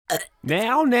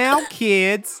Now,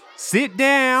 kids, sit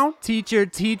down.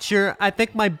 Teacher, I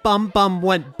think my bum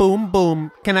went boom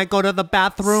boom. Can I go to the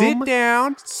bathroom? Sit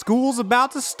down. School's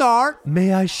about to start.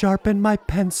 May I sharpen my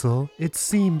pencil? It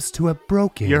seems to have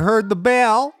broken. You heard the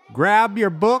bell. Grab your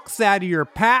books out of your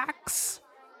packs.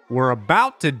 We're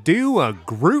about to do a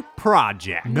group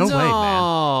project. No way,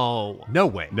 man. No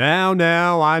way.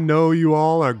 Now, I know you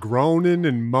all are groaning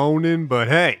and moaning, but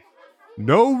hey,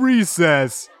 no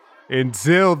recess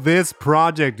until this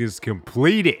project is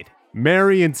completed.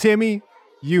 Mary and Timmy,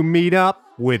 you meet up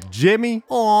with Jimmy.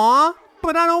 Aw,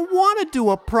 but I don't want to do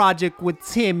a project with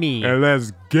Timmy. And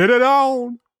let's get it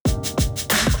on.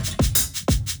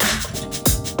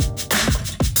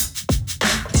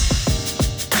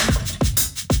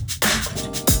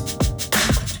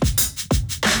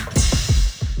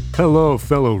 Hello,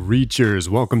 fellow Reachers.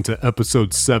 Welcome to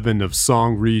episode 7 of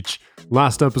Song Reach.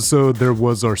 Last episode, there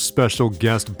was our special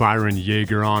guest Byron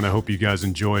Yeager on. I hope you guys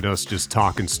enjoyed us just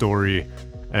talking story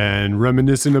and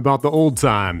reminiscing about the old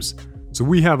times. So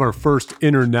we have our first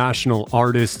international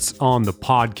artists on the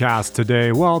podcast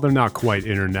today. Well, they're not quite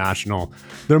international.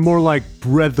 They're more like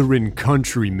brethren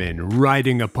countrymen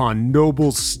riding upon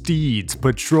noble steeds,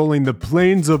 patrolling the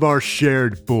plains of our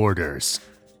shared borders.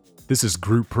 This is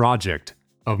Group Project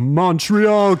of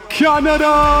Montreal,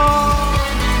 Canada!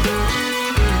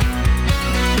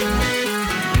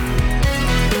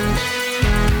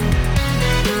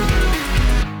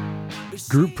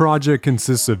 Group Project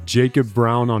consists of Jacob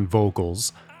Brown on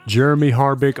vocals, Jeremy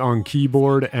Harbick on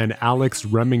keyboard, and Alex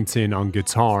Remington on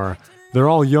guitar. They're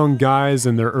all young guys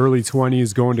in their early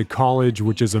 20s going to college,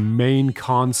 which is a main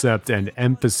concept and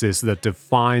emphasis that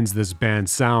defines this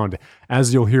band's sound,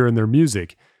 as you'll hear in their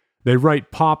music. They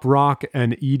write pop rock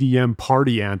and EDM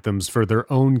party anthems for their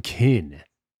own kin,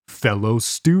 fellow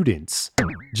students.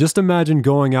 Just imagine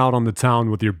going out on the town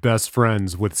with your best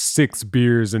friends with 6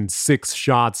 beers and 6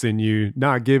 shots in you,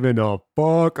 not giving a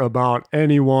fuck about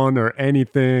anyone or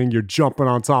anything. You're jumping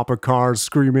on top of cars,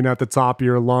 screaming at the top of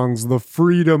your lungs, the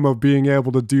freedom of being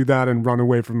able to do that and run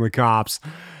away from the cops.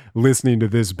 Listening to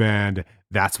this band,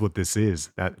 that's what this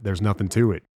is. There's nothing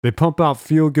to it. They pump out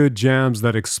feel-good jams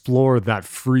that explore that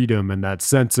freedom and that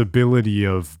sensibility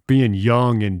of being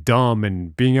young and dumb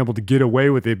and being able to get away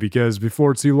with it, because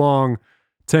before too long,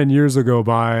 10 years will go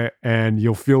by and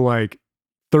you'll feel like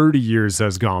 30 years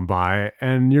has gone by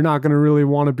and you're not going to really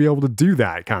want to be able to do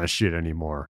that kind of shit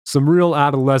anymore. Some real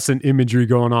adolescent imagery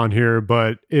going on here,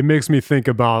 but it makes me think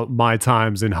about my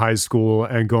times in high school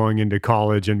and going into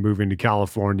college and moving to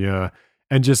California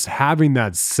and just having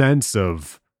that sense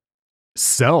of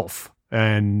self,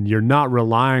 and you're not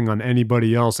relying on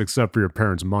anybody else except for your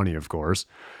parents' money, of course.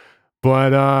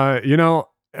 But,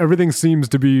 everything seems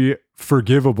to be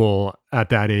forgivable at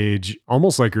that age,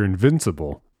 almost like you're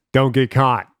invincible. Don't get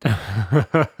caught.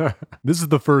 This is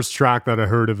the first track that I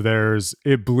heard of theirs.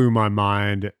 It blew my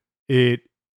mind. It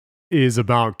is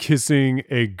about kissing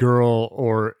a girl,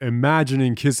 or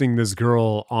imagining kissing this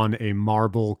girl on a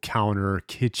marble counter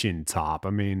kitchen top. I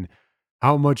mean,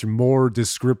 how much more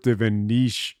descriptive and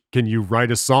niche can you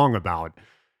write a song about?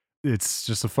 It's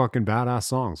just a fucking badass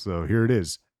song. So here it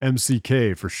is.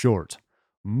 MCK for short.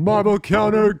 Marble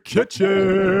Counter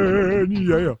Kitchen.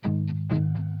 Yeah.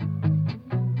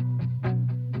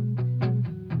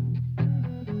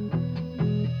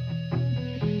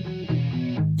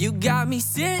 You got me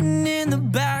sitting in the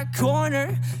back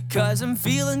corner, 'cause I'm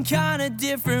feeling kinda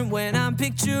different when I'm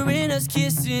picturing us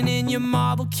kissing in your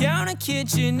marble counter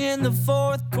kitchen in the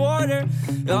fourth quarter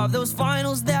of those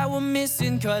finals that we're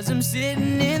missing. 'Cause I'm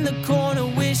sitting in the corner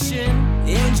wishing,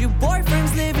 and your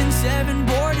boyfriend's living 7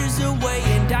 borders away.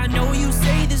 And I know you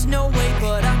say there's no way,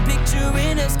 but I'm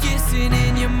picturing us kissing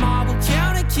in your marble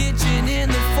counter kitchen in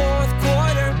the fourth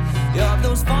quarter of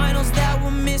those finals that we're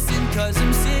missing. 'Cause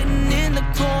I'm sitting in the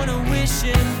corner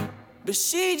wishing, but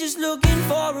she just looking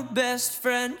for a best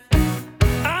friend.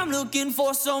 I'm looking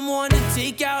for someone to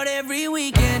take out every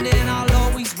weekend. And I'll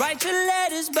always write your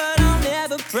letters, but I'll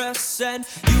never press send.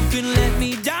 You can let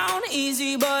me down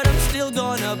easy, but I'm still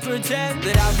gonna pretend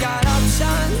that I've got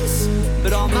options.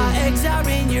 But all my eggs are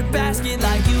in your basket,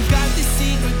 like you got the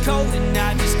secret code, and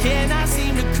I just cannot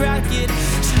seem to crack it.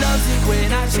 She loves it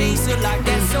when I chase her like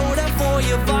that soda for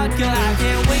your vodka. I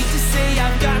can't wait to say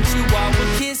I've got you while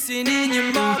we're kissing in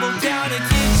your marble counter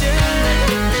kitchen.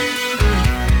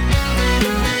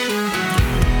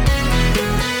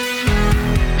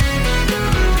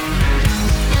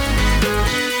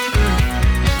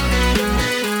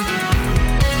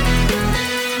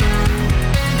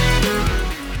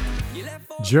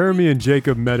 Jeremy and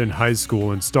Jacob met in high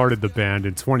school and started the band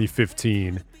in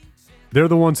 2015. They're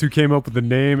the ones who came up with the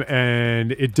name,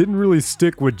 and it didn't really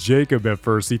stick with Jacob at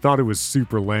first. He thought it was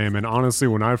super lame, and honestly,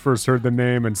 when I first heard the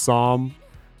name and saw him,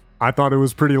 I thought it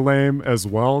was pretty lame as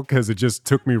well, because it just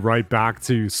took me right back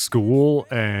to school,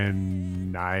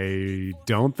 and I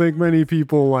don't think many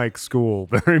people like school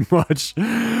very much.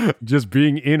 Just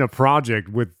being in a project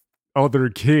with other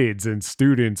kids and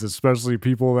students, especially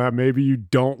people that maybe you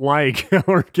don't like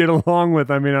or get along with.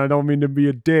 I mean, I don't mean to be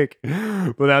a dick,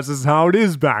 but that's just how it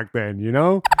is back then, you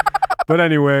know? But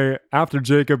anyway, after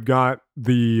Jacob got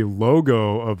the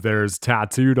logo of theirs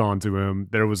tattooed onto him,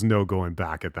 there was no going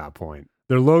back at that point.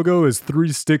 Their logo is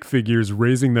 3 stick figures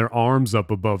raising their arms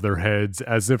up above their heads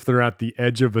as if they're at the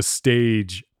edge of a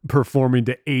stage performing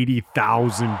to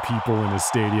 80,000 people in a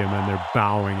stadium, and they're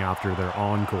bowing after their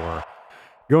encore.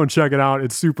 Go and check it out.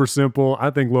 It's super simple. I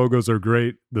think logos are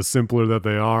great, the simpler that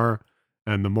they are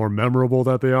and the more memorable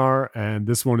that they are. And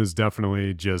this one is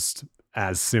definitely just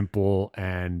as simple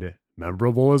and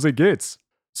memorable as it gets.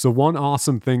 So one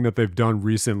awesome thing that they've done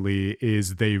recently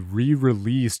is they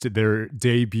re-released their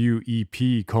debut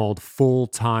EP called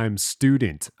Full-Time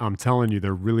Student. I'm telling you,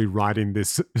 they're really riding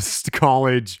this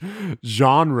college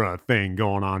genre thing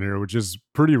going on here, which is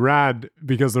pretty rad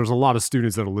because there's a lot of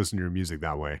students that'll listen to your music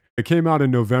that way. It came out in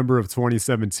November of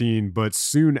 2017, but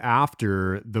soon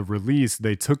after the release,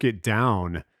 they took it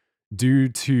down due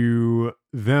to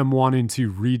them wanting to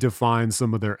redefine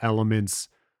some of their elements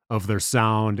of their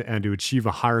sound and to achieve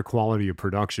a higher quality of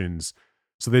productions.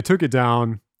 So they took it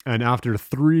down, and after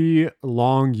 3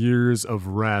 long years of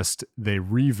rest, they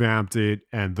revamped it,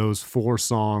 and those 4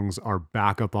 songs are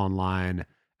back up online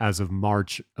as of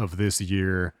March of this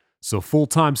year. So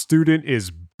Full-Time Student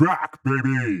is back,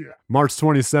 baby! March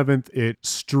 27th, it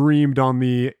streamed on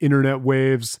the internet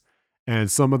waves, and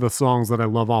some of the songs that I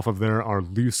love off of there are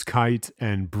Loose Kite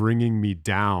and Bringing Me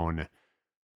Down.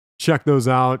 Check those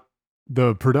out.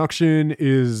 The production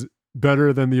is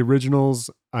better than the originals.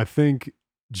 I think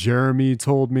Jeremy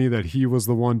told me that he was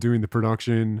the one doing the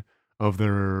production of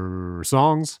their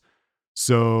songs.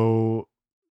 So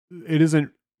it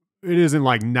isn't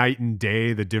like night and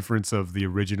day, the difference of the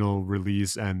original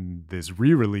release and this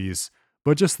re-release,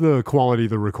 but just the quality of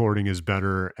the recording is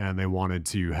better, and they wanted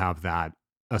to have that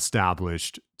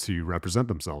established to represent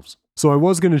themselves. So I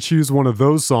was going to choose one of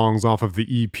those songs off of the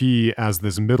EP as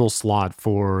this middle slot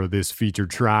for this featured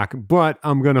track, but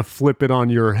I'm going to flip it on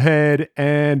your head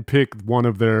and pick one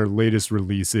of their latest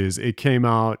releases. It came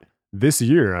out this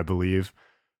year, I believe,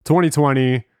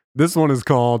 2020. This one is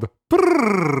called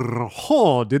Brrr,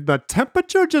 oh, did the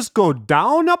temperature just go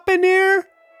down up in here?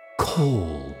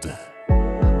 Cold.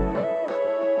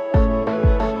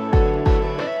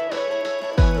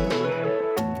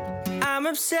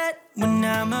 Upset when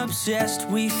I'm obsessed.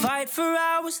 We fight for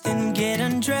hours, then get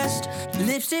undressed.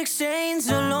 Lipstick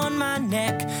stains all on my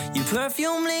neck. Your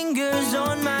perfume lingers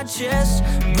on my chest.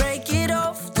 Break it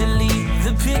off, delete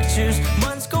the pictures.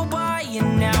 Months go by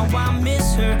and now I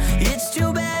miss her. It's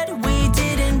too bad we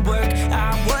didn't work.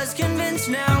 I was convinced,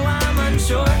 now I'm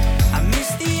unsure. I miss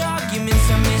the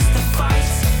arguments, I miss the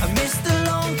fights. I miss the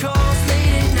long calls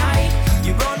late at night.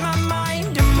 You're on my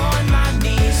mind, I'm on my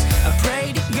knees. I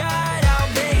pray to God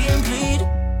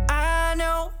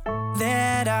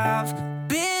that I've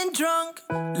been drunk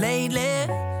lately,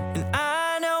 and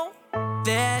I know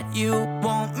that you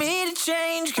want me to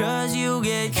change, 'cause you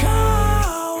get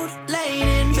cold laying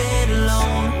in bed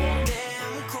alone.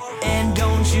 And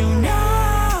don't you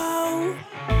know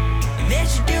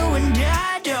that you do and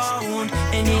I don't,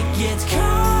 and it gets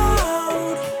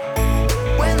cold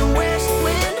when the west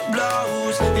wind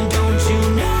blows. And don't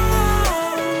you know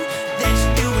that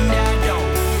you do and I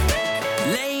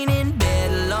don't, laying in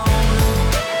bed alone.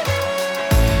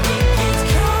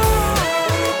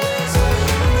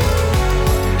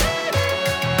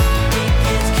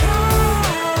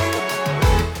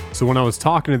 So when I was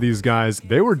talking to these guys,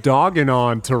 they were dogging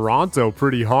on Toronto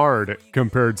pretty hard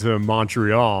compared to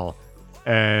Montreal.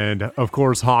 And of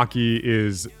course, hockey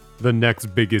is the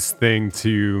next biggest thing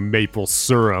to maple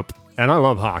syrup. And I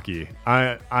love hockey.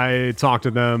 I talked to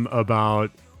them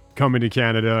about coming to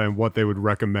Canada and what they would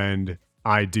recommend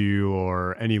I do,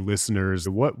 or any listeners.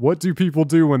 What do people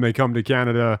do when they come to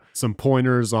Canada? Some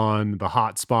pointers on the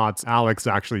hot spots. Alex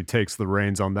actually takes the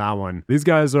reins on that one. These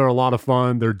guys are a lot of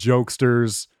fun. They're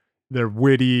jokesters. They're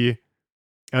witty,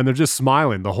 and they're just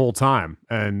smiling the whole time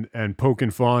and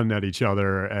poking fun at each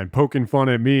other and poking fun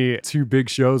at me. 2 big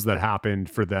shows that happened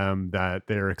for them that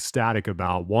they're ecstatic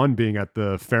about. One being at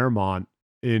the Fairmont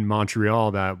in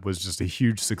Montreal, that was just a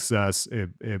huge success.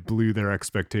 It blew their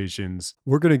expectations.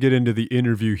 We're going to get into the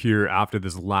interview here after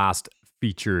this last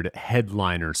featured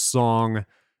headliner song.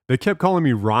 They kept calling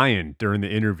me Ryan during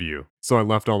the interview, so I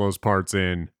left all those parts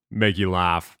in. Make you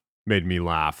laugh, made me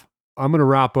laugh. I'm going to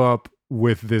wrap up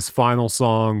with this final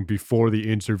song before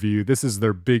the interview. This is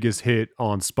their biggest hit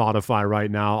on Spotify right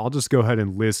now. I'll just go ahead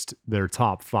and list their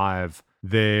top 5.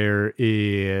 There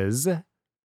is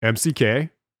MCK,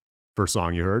 first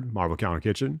song you heard, Marble Counter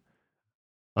Kitchen.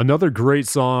 Another great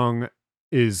song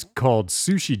is called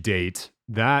Sushi Date.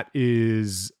 That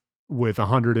is with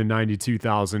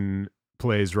 192,000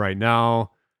 plays right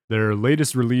now. Their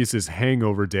latest release is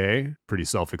Hangover Day. Pretty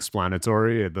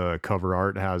self-explanatory. The cover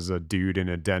art has a dude in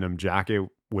a denim jacket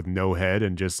with no head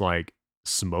and just like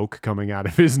smoke coming out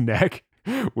of his neck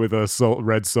with a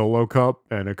red Solo cup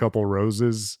and a couple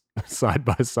roses side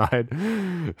by side.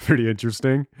 Pretty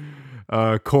interesting.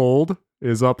 Cold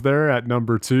is up there at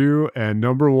number 2, and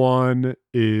number 1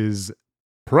 is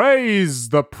Praise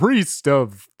the Priest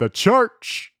of the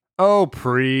Church. Oh,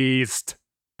 priest.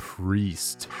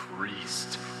 Priest.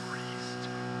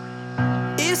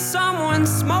 Is someone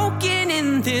smoking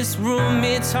in this room?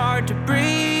 It's hard to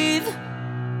breathe.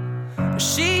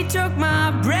 She took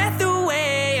my breath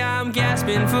away. I'm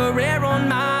gasping for air on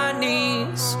my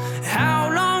knees.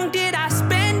 How long did I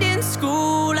spend in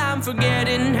school? I'm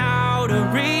forgetting how to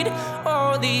read.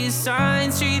 All these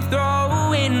signs she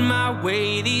throw in my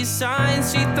way, these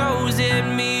signs she throws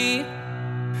at me.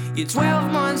 You're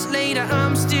 12 months later,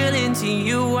 I'm still into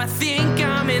you. I think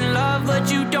I'm in love, but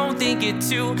you don't think it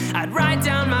too. I'd write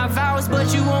down my vows,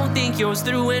 but you won't think yours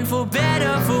through. And for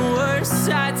better, for worse,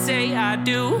 I'd say I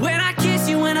do. When I kiss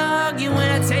you, when I hug you,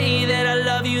 when I tell you that I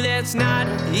love you, that's not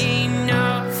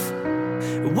enough.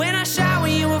 When I shower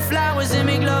you with flowers and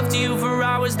make love to you for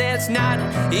hours, that's not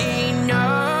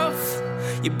enough.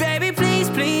 You baby, please,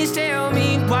 please tell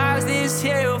me, why does this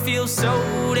hell feel so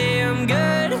damn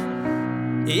good?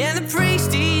 And the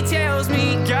priest, he tells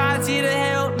me God's here to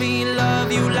help me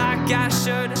love you like I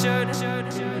should.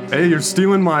 Hey, you're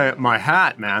stealing my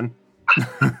hat, man. Yeah,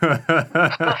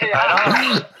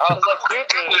 I was like,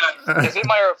 dude, is it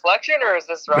my reflection or is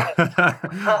this right?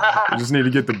 I just need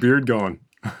to get the beard going.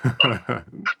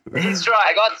 He's trying.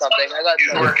 I got something.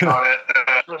 He's working on it.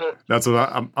 That's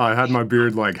what I had my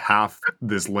beard like half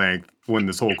this length when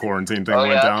this whole quarantine thing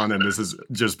went down, and this has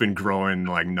just been growing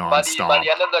like nonstop. By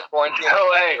the end of the quarantine,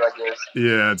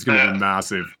 Yeah, it's gonna be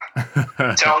massive.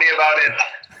 Tell me about it.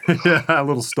 Yeah, a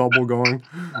little stubble going.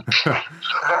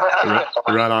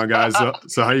 Right on, guys.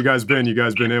 So how you guys been? You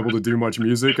guys been able to do much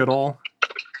music at all?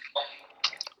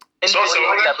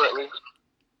 Separately.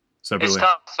 It's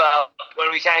tough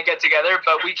when we can't get together,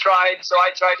 but we tried. So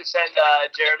I tried to send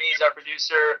Jeremy, he's our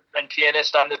producer and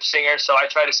pianist. I'm the singer, so I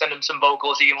tried to send him some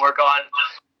vocals he can work on.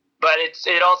 But it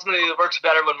ultimately works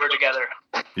better when we're together.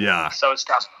 Yeah. So it's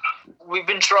tough. We've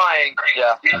been trying.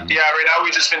 Yeah. Yeah. Right now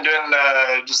we've just been doing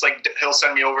just like he'll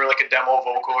send me over like a demo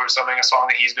vocal or something, a song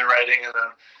that he's been writing, and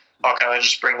then I'll kind of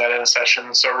just bring that in a session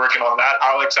and start working on that.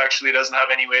 Alex actually doesn't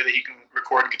have any way that he can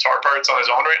record guitar parts on his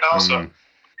own right now, so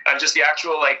and just the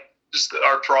actual just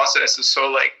our process is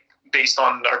so based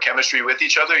on our chemistry with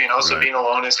each other, so being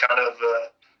alone is kind of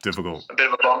difficult, a bit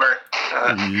of a bummer.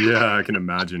 Yeah, I can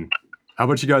imagine. How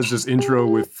about you guys just intro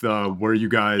with where you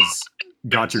guys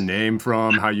got your name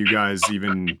from, how you guys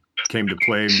even came to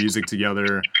play music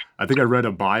together? I think I read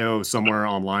a bio somewhere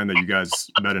online that you guys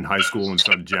met in high school and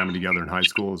started jamming together in high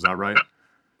school. Is that right?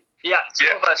 Yeah, two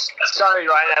of us. Sorry,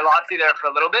 Ryan, I lost you there for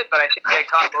a little bit, but I think I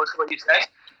caught most of what you said.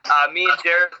 Me and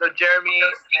Jeremy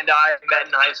and I met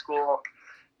in high school,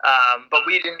 but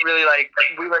we didn't really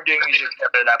we weren't doing music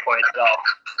together at that point at all.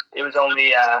 It was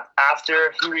only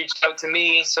after he reached out to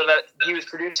me so that he was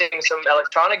producing some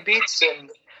electronic beats, and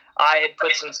I had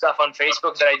put some stuff on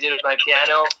Facebook that I did with my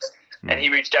piano, and he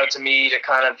reached out to me to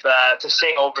kind of to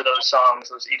sing over those songs,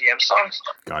 those EDM songs.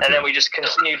 Gotcha. And then we just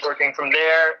continued working from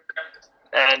there,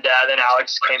 and then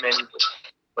Alex came in,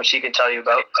 which he could tell you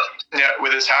about. Yeah,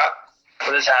 with his hat.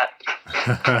 With his hat.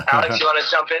 Alex, you want to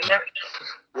jump in there?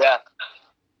 Yeah.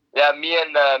 Me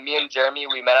and Jeremy,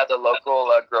 we met at the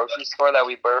local grocery store that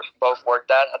we both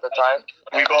worked at the time.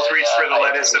 We both reached for the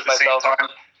lettuce at the same time.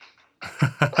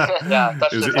 Yeah,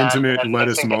 it was an intimate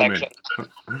lettuce moment.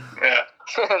 Yeah.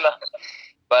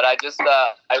 But I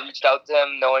reached out to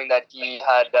him knowing that he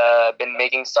had been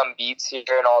making some beats here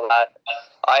and all that.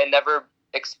 I never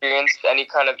experienced any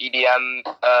kind of EDM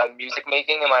music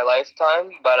making in my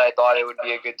lifetime, but I thought it would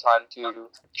be a good time to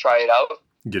try it out.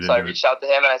 So I reached out to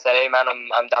him and I said, "Hey man,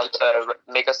 I'm down to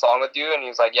make a song with you." And he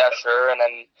was like, "Yeah, sure." And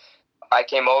then I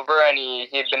came over and he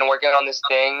had been working on this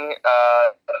thing,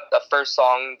 the first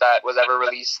song that was ever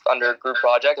released under a group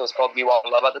project. It was called We Want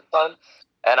Love at the time.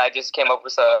 and I just came up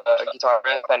with a guitar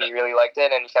riff, and he really liked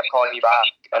it, and he kept calling me back.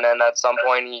 And then at some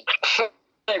point,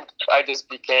 I just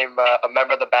became a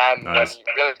member of the band. Nice. When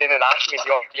he really didn't ask me if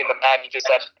you want to be in the band. He just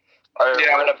said, we're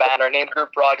in a band, our name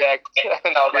Group Project.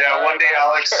 And I was like,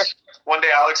 one day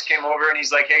Alex came over and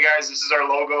he's like, "Hey guys, this is our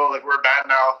logo. Like, we're a band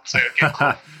now." It's like,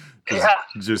 okay, cool.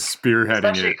 Just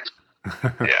spearheading it.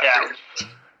 Yeah.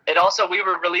 And also, we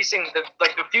were releasing the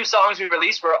few songs we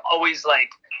released were always like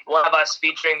one of us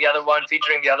featuring the other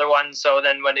one. So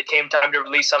then when it came time to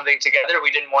release something together,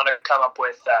 we didn't want to come up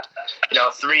with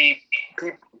three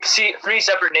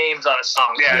separate names on a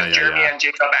song. Jeremy and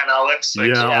Jacob and Alex.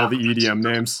 Like, all the EDM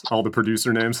names, all the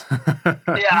producer names.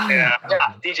 yeah.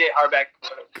 DJ Harbeck.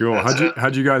 Cool.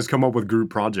 How'd you guys come up with Group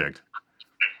Project?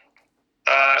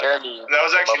 Jeremy. That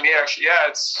was actually me. Actually, yeah.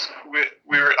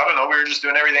 We were just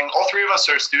doing everything. All three of us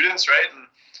are students, right? And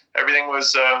everything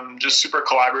was just super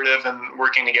collaborative and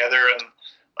working together.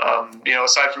 And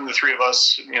aside from the three of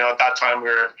us, at that time we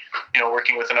were,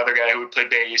 working with another guy who would play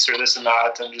bass or this and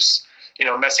that, and just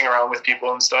messing around with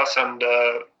people and stuff. And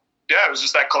it was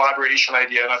just that collaboration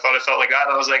idea. And I thought it felt like that.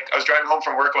 And I was driving home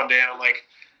from work one day, and I'm like,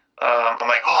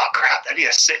 oh crap, that'd be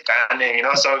a sick band name,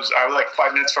 So I was like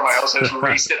 5 minutes from my house. I just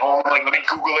raced it home. Like, let me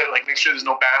Google it. Like, make sure there's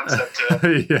no bands that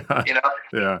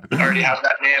already have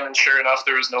that name. And sure enough,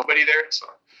 there was nobody there. So.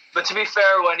 But to be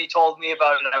fair, when he told me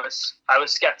about it, I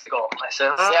was skeptical. I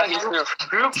said,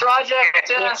 Group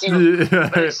Project.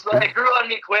 But it grew on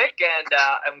me quick, and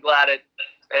I'm glad it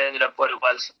ended up what it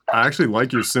was. I actually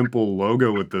like your simple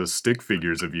logo with the stick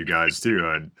figures of you guys too.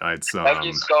 Thank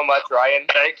you so much, Ryan.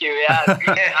 Thank you. Yeah,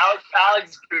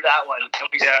 Alex drew that one.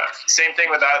 Yeah, same thing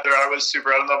with that. I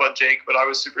don't know about Jake, but I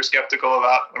was super skeptical of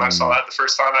that when I saw that the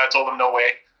first time. I told him no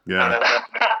way. Yeah. And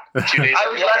then, 2 days I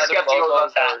was less skeptical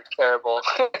about that. Terrible.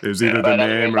 It was either the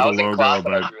name or the logo,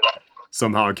 but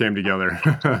somehow it came together.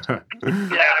 Yeah,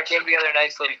 it came together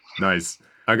nicely. Nice.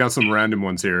 I got some random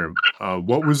ones here.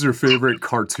 What was your favorite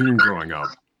cartoon growing up?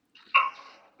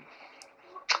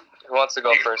 Who wants to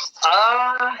go first?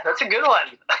 That's a good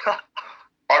one. I'll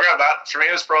grab that. For me,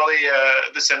 it was probably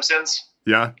The Simpsons.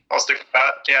 Yeah? I'll stick with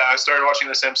that. Yeah, I started watching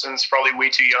The Simpsons probably way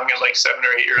too young at like 7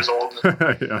 or 8 years old. Yeah.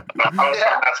 I was finding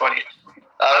that funny.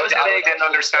 I didn't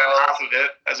understand half of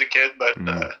it as a kid, but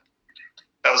that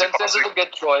was Simpsons is a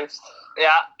good choice. Yeah,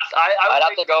 I'd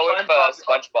have to go with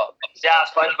SpongeBob. Yeah,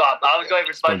 SpongeBob. I was going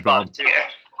for SpongeBob too. Yeah.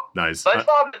 Nice.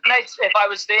 SpongeBob nights. If I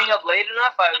was staying up late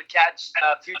enough, I would catch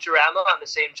Futurama on the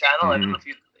same channel. I don't know if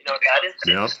you know what that is.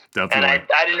 Yep, definitely. And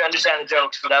I didn't understand the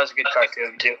jokes, but that was a good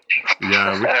cartoon too.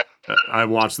 Yeah, I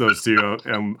watched those too,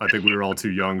 and I think we were all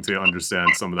too young to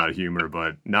understand some of that humor.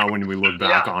 But now, when we look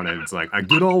back on it, it's like I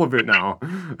get all of it now.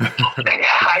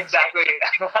 Yeah, exactly.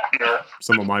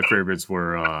 Some of my favorites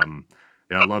were.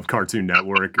 I love Cartoon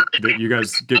Network. Did you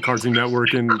guys get Cartoon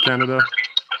Network in Canada?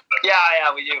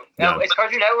 Yeah, we do. Yeah. It's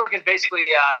Cartoon Network is basically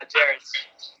Jared's.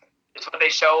 It's what they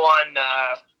show on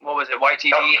what was it,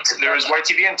 YTV? There was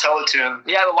YTV and Teletoon.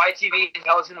 Yeah, the YTV and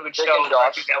Teletoon would show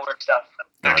Cartoon Network stuff.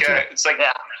 Okay, Gotcha. it's like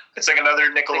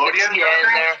another Nickelodeon in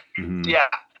there. Mm-hmm. Yeah.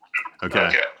 Okay.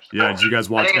 Yeah. Did you guys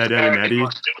watch Ed, Ed, and Eddie?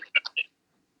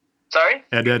 Sorry?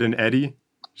 Ed, Ed, and Eddie.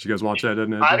 Did you guys watch Ed, Ed,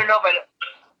 and Eddie? I don't know if I.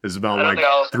 It's about like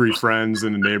 3 friends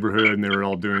in a neighborhood, and they were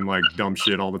all doing like dumb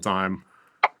shit all the time.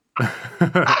 That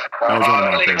was one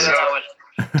of my favorites.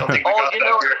 Don't think we got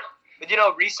that here. Did you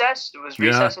know Recess? It was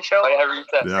Recess a show? Oh, yeah,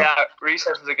 Recess. Yeah. Yeah,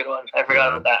 Recess was a good one. I forgot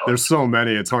about that one. There's so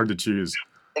many, it's hard to choose.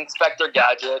 Inspector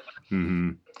Gadget.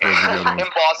 Mm-hmm.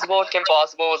 Kim Possible. Kim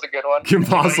Possible was a good one. Kim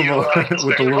Possible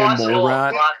with the little mole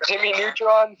rat. Jimmy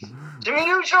Neutron. Jimmy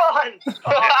Neutron!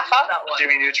 That one.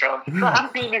 Jimmy Neutron.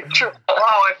 Jimmy Neutron. Wow,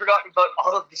 I forgot about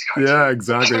all of these cartoons. Yeah,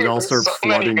 exactly. They all start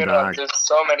flooding back. There's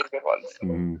so many good ones.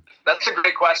 Mm. That's a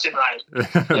great question, Ryan.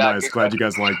 Nice. Glad you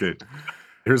guys liked it.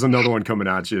 Here's another one coming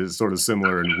at you. It's sort of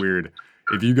similar and weird.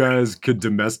 If you guys could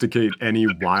domesticate any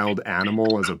wild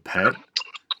animal as a pet,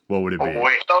 what would it be? Oh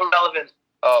boy. So relevant.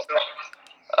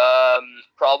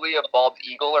 Probably a bald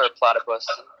eagle or a platypus.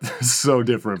 So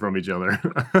different from each other.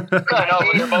 I know,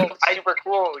 but they're both super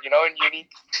cool, and unique.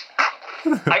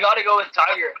 I gotta go with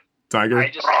Tiger. Tiger? I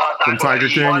just thought From Tiger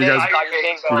King?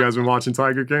 You guys been watching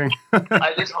Tiger King?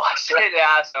 I just watched it,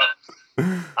 yeah, so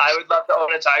I would love to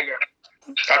own a tiger.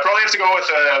 I'd probably have to go with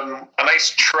a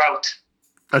nice trout.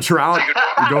 A trout?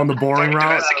 You going the boring route?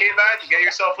 Domesticate that. You get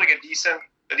yourself like a decent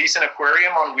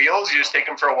aquarium on wheels. You just take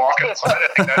them for a walk outside. I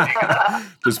think that'd be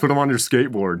good. Just put them on your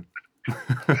skateboard.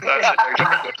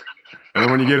 That's it. And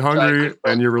then when you get hungry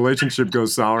and your relationship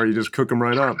goes sour, you just cook them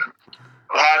right up.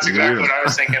 Well, that's exactly what I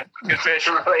was thinking. Good fish.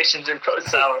 Relationship goes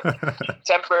sour.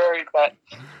 Temporary pet.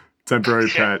 Temporary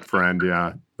pet friend.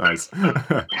 Yeah, nice.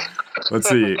 Let's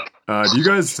see. Do you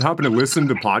guys happen to listen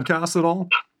to podcasts at all?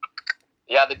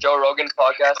 Yeah, the Joe Rogan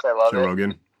podcast. I love Joe it.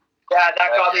 Rogan. Yeah, that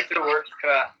got me through work.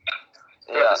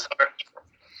 Yeah.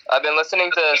 I've been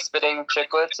listening to Spitting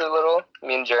Chicklets a little.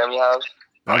 Me and Jeremy have.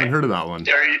 I haven't heard of that one.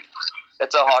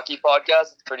 It's a hockey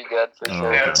podcast. It's pretty good for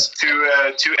sure. Yeah, it's two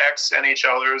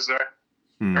ex-NHLers there.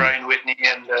 Ryan Whitney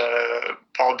and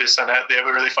Paul Bissonnette. They have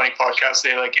a really funny podcast.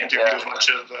 They like interview a bunch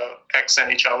of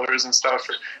ex-NHLers and stuff,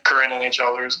 or current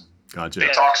NHLers. Gotcha. They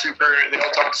all talk super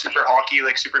hockey,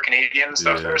 like super Canadian and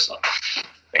stuff there. So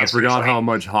I forgot how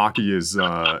much hockey is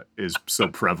so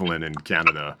prevalent in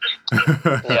Canada.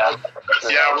 Yeah,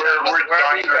 we're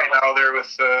dying right now there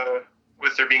with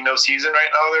there being no season right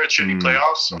now there. It should be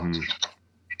playoffs. So. Mm-hmm.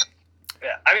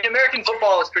 Yeah, I mean American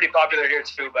football is pretty popular here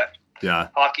too, but yeah,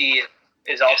 hockey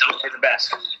is also the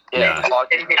best. Yeah.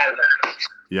 In Canada.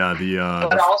 Yeah,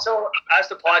 But also, as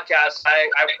the podcast,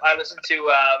 I listen to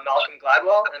Malcolm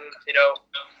Gladwell, and you know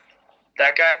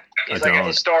that guy. He's like a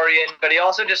historian, but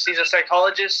he's a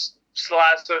psychologist /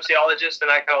 sociologist,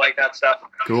 and I kind of like that stuff.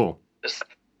 Cool. Just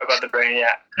about the brain,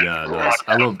 yeah. Yeah, nice.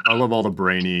 I love all the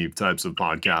brainy types of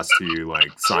podcasts too, like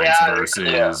Science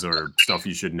Versus or Stuff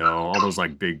You Should Know. All those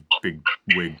like big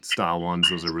wig style ones.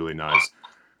 Those are really nice.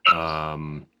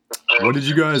 What did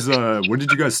you guys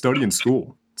study in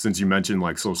school? Since you mentioned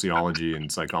like sociology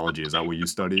and psychology, is that what you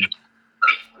studied?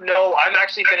 No, I'm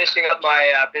actually finishing up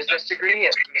my business degree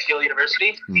at McGill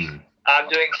University. I'm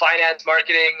doing finance,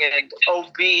 marketing, and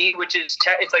OB, which is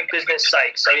it's like business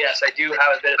psych. So yes, I do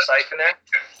have a bit of psych in there.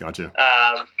 Gotcha.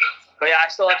 But yeah, I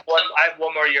have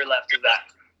one more year left of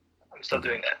that. I'm still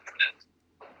doing that.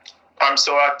 I'm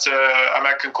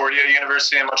at Concordia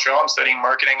University in Montreal. I'm studying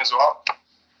marketing as well.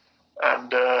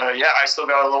 And I still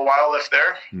got a little while left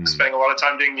there. Spending a lot of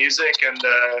time doing music, and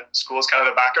school is kind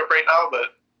of the backup right now.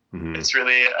 But it's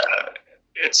really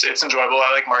it's enjoyable.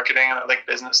 I like marketing and I like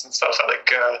business and stuff. I like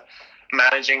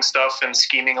managing stuff and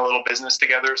scheming a little business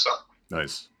together. So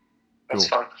nice. That's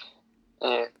fun.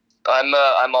 Yeah.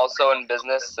 I'm also in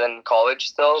business in college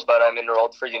still, but I'm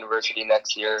enrolled for university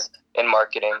next year in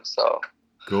marketing. So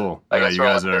cool. I guess you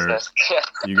guys are.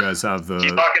 You guys have the.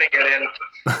 He's not gonna get in.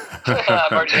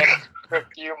 I'm already in for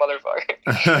you,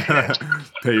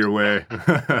 motherfucker. Pay your way.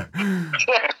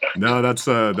 No, that's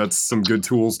some good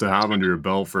tools to have under your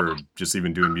belt for just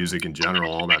even doing music in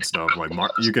general. All that stuff. Like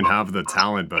you can have the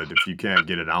talent, but if you can't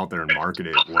get it out there and market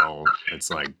it well, it's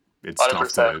like it's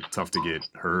 100%. tough to get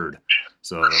heard.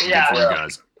 So good for you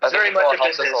guys. Very much a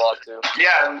business. A lot too.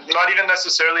 Yeah, and not even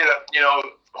necessarily that, you know,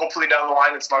 hopefully down the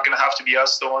line it's not going to have to be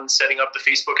us the ones setting up the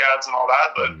Facebook ads and all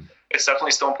that, but it's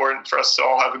definitely still important for us to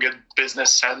all have a good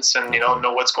business sense and, you know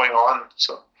what's going on.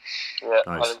 So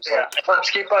Nice. Yeah, helps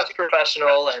keep us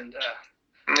professional and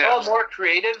more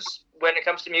creatives when it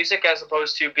comes to music, as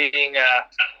opposed to being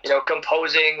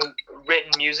composing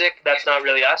written music. That's not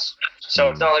really us. So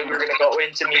it's not like we're going to go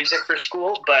into music for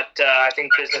school, but I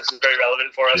think business is very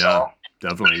relevant for us all.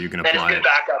 Definitely, you can And it's apply good it.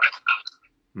 backup.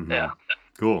 Yeah,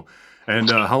 cool. And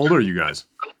how old are you guys?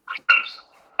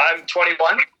 I'm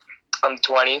 21. I'm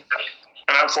 20.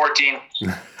 And I'm 14.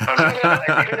 I'm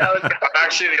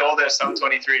actually the oldest. I'm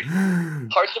 23.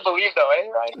 Hard to believe though, eh,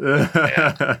 Ryan?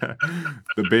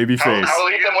 The baby face. How old are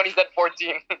Believe you? him when he's at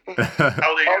 14. How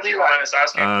old are you? Honest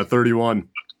asking. 31.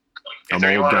 I'm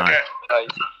an old guy. Okay.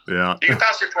 Yeah. You can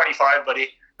pass your 25, buddy.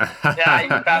 Yeah, you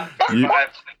can pass.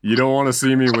 You don't want to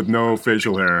see me with no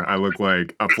facial hair. I look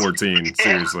like a 14.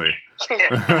 Seriously.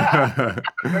 That's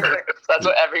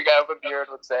what every guy with a beard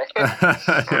would say.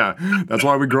 Yeah, that's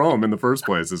why we grow them in the first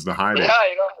place, is to hide it. Yeah,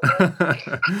 you know.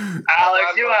 Alex,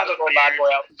 you have a bad beard.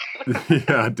 boy out.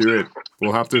 Yeah, do it.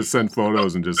 We'll have to send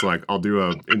photos and just like I'll do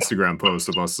a Instagram post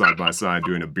of us side by side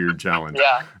doing a beard challenge.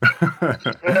 Yeah.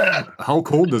 How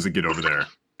cold does it get over there?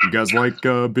 You guys like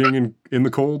being in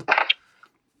the cold?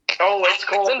 Oh, it's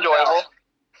cold. It's enjoyable,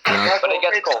 Yeah. but it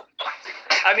gets cold.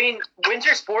 I mean,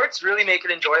 winter sports really make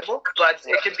it enjoyable, but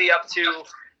it could be up to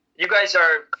you guys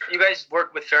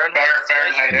work with Fahrenheit.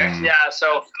 Fahrenheit, eh? Mm. Yeah,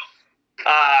 so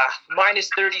minus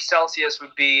 30 Celsius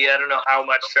would be, I don't know how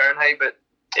much Fahrenheit, but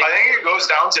I think it goes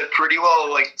down to pretty well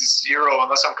like 0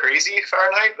 unless I'm crazy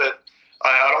Fahrenheit, but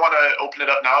I don't want to open it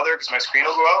up now there because my screen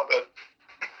will go out, but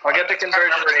I'll get the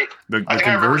conversion rate. The I think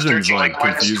I remember conversion's searching like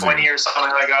minus confusing. 20 or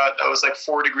something like that. That was like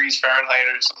 4 degrees Fahrenheit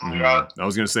or something like that. I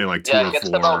was gonna say like 2 Yeah, or it gets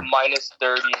 4. to about minus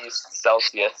 30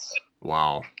 Celsius.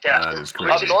 Wow, Yeah. that is Up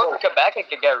crazy. north in Quebec, it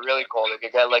could get really cold. It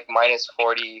could get like minus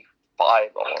 45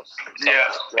 almost.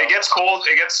 Yeah, it gets cold.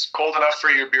 It gets cold enough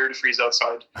for your beer to freeze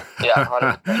outside. Yeah,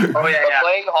 100%. Oh, yeah, But yeah.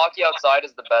 playing hockey outside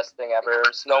is the best thing ever.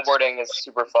 Snowboarding is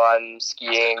super fun.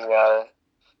 Skiing,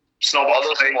 Snowball All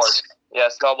those fights. sports. Yeah,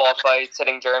 snowball fights,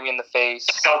 hitting Jeremy in the face.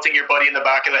 Pelting your buddy in the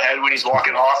back of the head when he's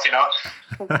walking off, you know?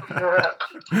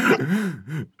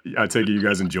 I take it you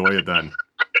guys enjoy it then.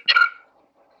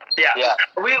 Yeah.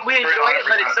 We enjoy it,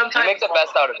 but it's You sometimes make the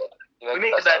best out of it. we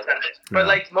make the best out of it. But Yeah.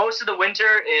 like most of the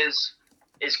winter is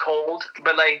cold,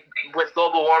 but like with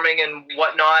global warming and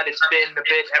whatnot, it's been a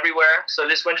bit everywhere. So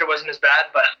this winter wasn't as bad,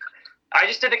 but I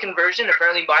just did a conversion.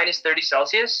 Apparently, minus 30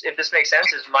 Celsius, if this makes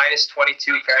sense, is minus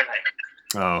 22 Fahrenheit.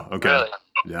 Oh, okay. Really?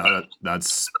 Yeah,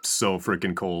 that's so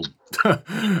freaking cold. We're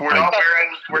not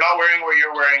wearing what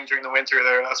you're wearing during the winter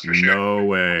there, that's for sure. No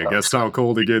way. Guess how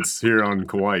cold it gets here on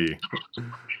Kauai.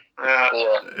 Yeah.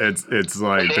 Yeah. It's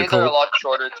like The the days are a cold. lot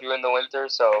shorter too in the winter,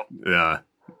 so Yeah,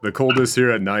 the coldest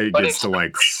here at night But gets it's- to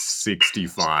like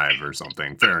 65 or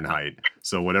something Fahrenheit.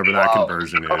 So whatever that Wow.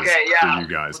 conversion is Okay, yeah. for you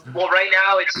guys. Well, right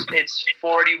now it's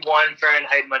 41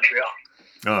 Fahrenheit in Montreal.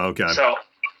 Oh, okay. So,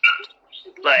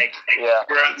 like, yeah.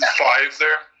 We're at 5 there.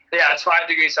 yeah, it's 5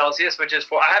 degrees Celsius, which is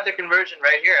 4. I have the conversion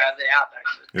right here. I have the app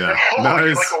actually. Yeah, Oh,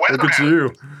 nice. like a Look at weatherman.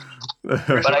 you. But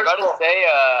I gotta say,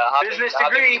 Business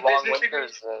having degree, long business degree.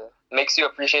 winters makes you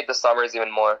appreciate the summers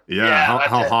even more. Yeah, Yeah, how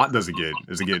that's it. hot does it get?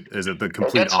 Is it the It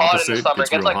complete gets hot in opposite? the summer. It It's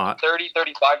gets real like hot. 30,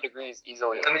 35 degrees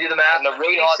easily. Let me do the math. And the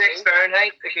really hot 86 days-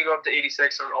 Fahrenheit. It can go up to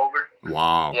 86 or over.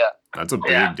 Wow. Yeah. That's a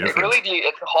big Yeah, it It difference. really,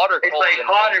 it's hot or It's cold. like in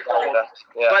hot or Canada.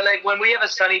 Yeah. But like when we have a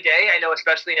sunny day, I know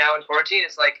especially now in quarantine,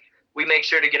 it's like we make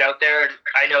sure to get out there.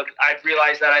 I know I've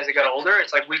realized that as I got older,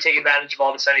 it's like we take advantage of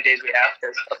all the sunny days we have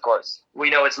because Of course. we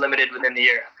know it's limited within the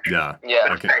year. Yeah.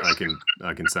 Yeah.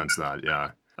 I can sense that.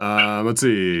 Yeah. Let's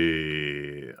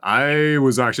see. I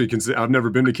was actually I've never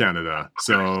been to Canada,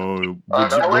 so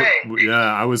no way.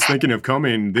 yeah, I was thinking of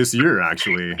coming this year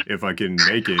actually, if I can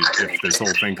make it, if this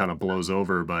whole thing kind of blows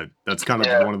over. But that's kind of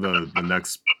Yeah. one of the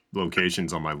next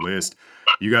locations on my list.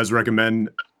 You guys recommend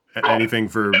anything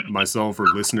for myself or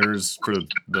listeners for the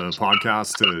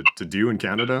podcast to do in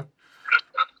Canada?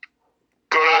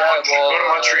 Go to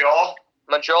Montreal.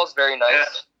 Montreal's very nice. Yeah.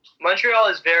 Montreal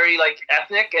is very like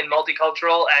ethnic and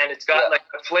multicultural, and it's got Yeah. like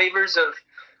the flavors of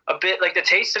a bit like the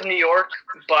taste of New York,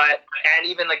 and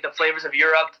even like the flavors of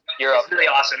Europe. Europe. It's really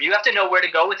awesome. You have to know where to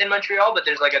go within Montreal, but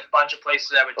there's like a bunch of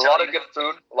places I would A tell lot you. of good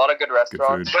food, a lot of good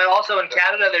restaurants. food. But also in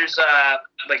Canada, there's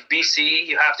like BC.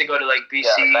 You have to go to like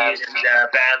BC Banff.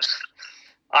 and Banff.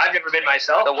 I've never been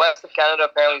myself. The west of Canada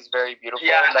apparently is very beautiful.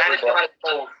 Yeah, and Never it's been. not as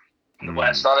cold in the Mm.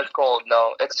 west. It's not as cold.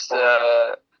 No, it's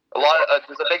a lot.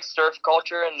 There's a big surf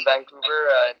culture in Vancouver,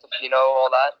 Tofino, all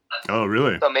that. Oh,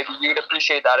 really? So maybe you'd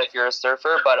appreciate that if you're a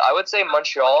surfer. But I would say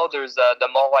Montreal. There's the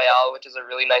Mont Royal, which is a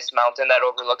really nice mountain that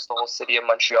overlooks the whole city of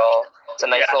Montreal. It's a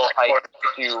nice Yeah, little of hike course.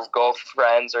 if you go with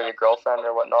friends or your girlfriend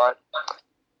or whatnot.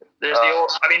 There's the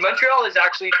old. I mean, Montreal is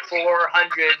actually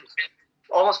 400,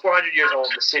 almost 400 years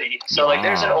old. The city. So like,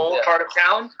 there's an Wow. old Yeah. part of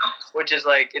town, which is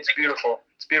like it's beautiful.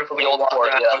 It's beautiful to The go old walk port,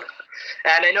 around. yeah.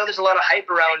 And I know there's a lot of hype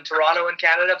around Toronto in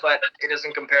Canada, but it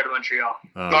doesn't compare to Montreal.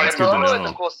 That's good to Toronto is a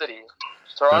know. cool city.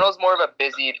 Toronto's more of a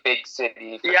busy, big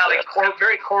city. for Yeah, sure. like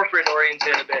very corporate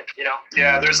oriented a bit, you know.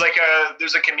 Yeah, there's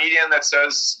a comedian that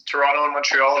says Toronto and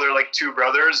Montreal, they're like two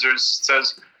brothers.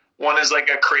 Says one is like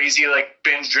a crazy like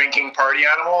binge drinking party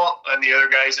animal, and the other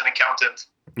guy is an accountant.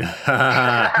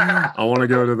 I want to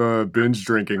go to the binge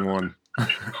drinking one.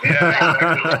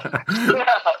 Yeah.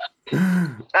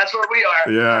 That's where we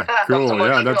are. Yeah, cool.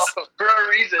 Yeah, that's For a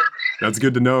reason. That's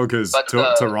good to know because But,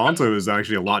 Toronto is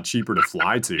actually a lot cheaper to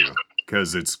fly to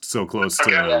because it's so close to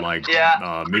Okay. like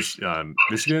Yeah.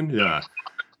 Michigan. Yeah.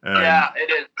 And, Yeah,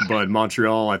 it is. But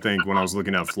Montreal, I think when I was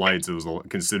looking at flights, it was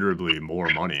considerably more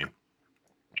money.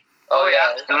 Oh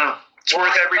yeah. It's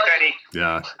worth every penny.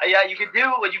 Yeah. Yeah,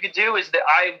 what you could do is that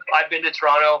I've been to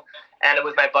Toronto and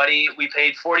with my buddy, we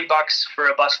paid $40 for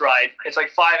a bus ride. It's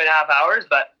like 5.5 hours,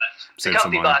 but it's a Save some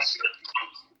company money. bus.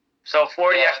 So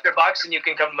 40 Yeah. extra bucks and you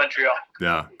can come to Montreal.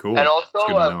 Yeah. Cool. And also, It's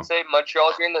good to I know. would say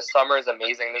Montreal during the summer is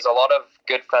amazing. There's a lot of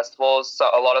good festivals. So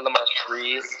a lot of them are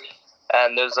free.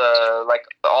 And there's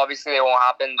obviously they won't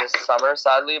happen this summer,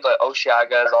 sadly, but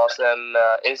Oshiaga is awesome.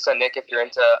 Insonic if you're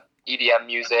into EDM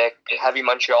music. Heavy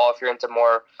Montreal if you're into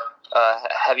more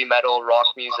heavy metal, rock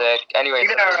music. Anyway,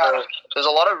 Even so there's a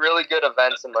lot of really good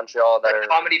events in Montreal that Like are...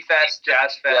 Comedy Fest,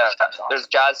 Jazz Fest. Yeah, That's awesome. there's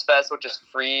Jazz Fest, which is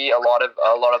free. A lot of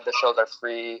the shows are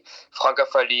free.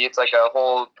 Francophonie, it's like a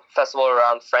whole festival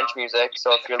around French music.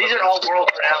 So if you're These are looking- all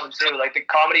world renowned too. Like the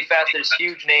Comedy Fest, there's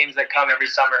huge names that come every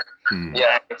summer. Hmm.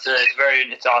 Yeah.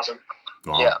 It's awesome.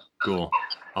 Wow. Yeah. Cool.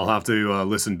 I'll have to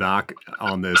listen back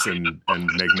on this and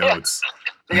make notes.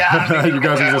 Yeah, You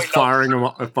guys are just Wait, firing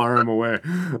them away.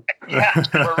 Yeah.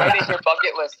 We're writing your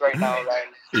bucket list right now, Ryan.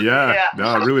 Yeah, Yeah. no,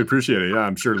 I really appreciate it. Yeah,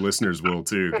 I'm sure listeners will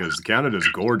too, because Canada's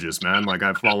gorgeous, man. Like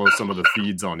I follow some of the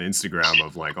feeds on Instagram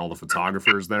of like all the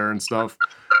photographers there and stuff,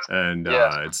 and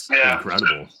Yeah. it's Yeah.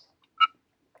 incredible.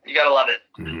 You gotta love it.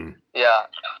 Mhm. Yeah,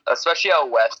 especially out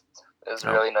west is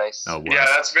Oh. really nice. Out Yeah,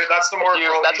 west. that's the more.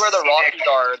 That's where the scenic- Rockies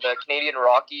are, the Canadian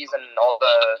Rockies, and all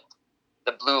the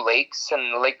Blue Lakes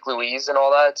and Lake Louise and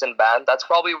all that. It's in Banff. That's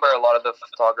probably where a lot of the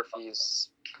photography is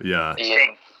Yeah,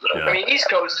 being. yeah. I mean, East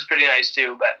Coast is pretty nice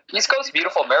too, but East Coast is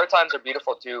beautiful. Maritimes are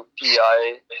beautiful too.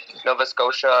 PEI, Nova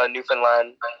Scotia,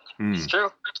 Newfoundland. Mm. It's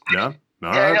true. Yeah.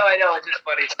 All yeah, right. I know. It's just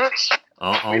funny.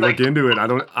 I'll We look like- into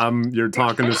it. You're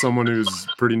talking to someone who's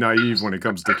pretty naive when it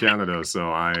comes to Canada,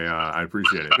 so I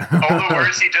appreciate it. All the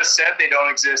words he just said, they don't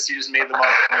exist. He just made them up.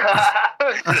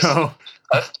 Oh.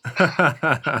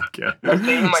 Okay.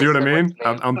 See what I mean?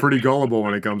 I'm pretty gullible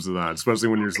when it comes to that, especially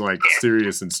when you're like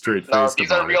serious and straight No, faced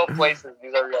these are about real it. places.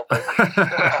 These are real places.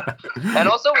 And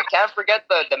also, we can't forget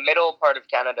the middle part of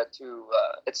Canada too.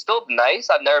 It's still nice.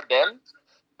 I've never been,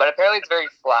 but apparently it's very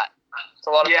flat. It's a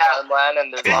lot of Yeah. farmland,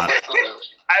 and there's not much to do.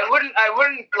 I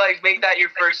wouldn't like make that your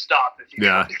first stop if you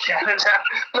Yeah. go to Canada.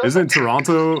 Isn't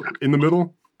Toronto in the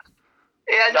middle?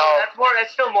 Yeah, no, No.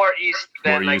 that's still more east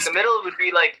than More like east. the middle would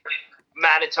be like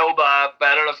Manitoba, but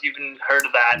I don't know if you've even heard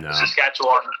of that. No.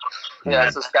 Saskatchewan. Yeah,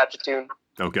 Saskatchewan.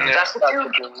 Okay. Yeah.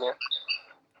 Saskatchewan, yeah.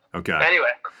 Okay.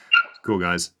 Anyway, Cool,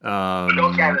 guys.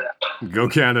 go Canada. Go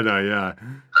Canada,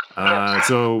 yeah.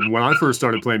 So when I first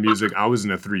started playing music, I was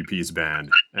in a 3-piece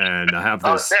band, and I have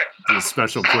Oh, this, sick. this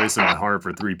special place in my heart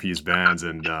for 3-piece bands.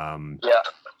 And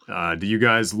Yeah. do you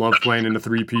guys love playing in a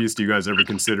 3-piece? Do you guys ever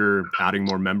consider adding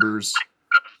more members?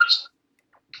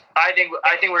 I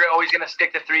think we're always gonna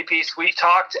stick to 3-piece. We've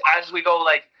talked as we go,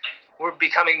 like we're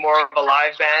becoming more of a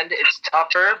live band. It's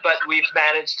tougher, but we've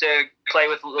managed to play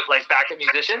with like backup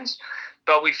musicians.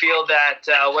 But we feel that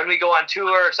when we go on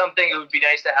tour or something, it would be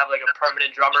nice to have like a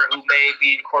permanent drummer who may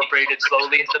be incorporated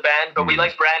slowly into the band. But we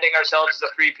like branding ourselves as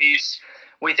a 3-piece.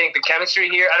 We think the chemistry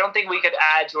here, I don't think we could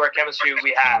add to our chemistry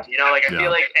we have. You know, like I Yeah.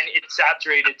 feel like and it's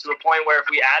saturated to a point where if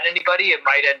we add anybody, it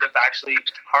might end up actually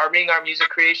harming our music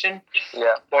creation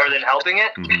Yeah. more than helping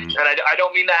it. Mhm. And I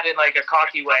don't mean that in like a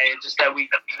cocky way. It's just that we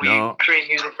No. create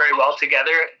music very well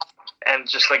together, and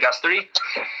just like us three.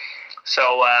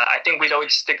 So I think we'd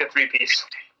always stick to 3-piece,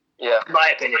 Yeah. in my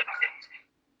opinion.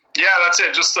 Yeah, that's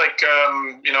it. Just like,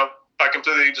 I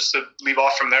completely, just to leave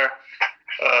off from there,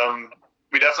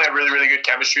 we definitely have really, really good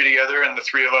chemistry together, and the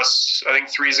three of us, I think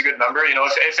 3 is a good number. You know,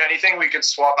 if anything, we could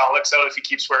swap Alex out if he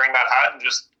keeps wearing that hat and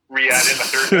just re-add in a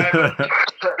third guy.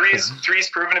 But three's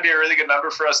proven to be a really good number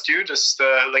for us too, just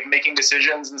like making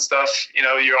decisions and stuff. You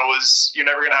know, you're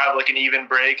never going to have like an even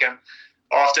break, and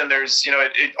often there's,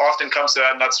 it often comes to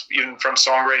that, and that's even from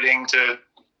songwriting to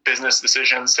business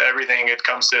decisions to everything. It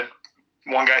comes to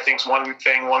one guy thinks one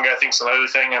thing, one guy thinks another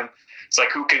thing, and it's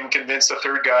like who can convince the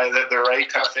third guy that they're right,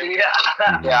 kind of thing.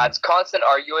 Yeah. Yeah, it's constant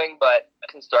arguing, but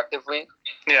constructively.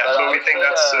 Yeah, But but I we would think say,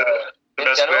 that's the In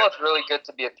best general, way. it's really good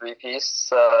to be a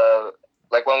 3-piece,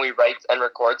 like when we write and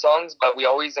record songs, but we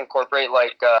always incorporate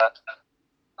like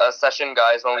session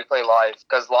guys when we play live,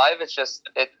 because live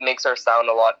it makes our sound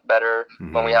a lot better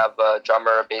when we have a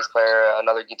drummer, a bass player,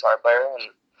 another guitar player, and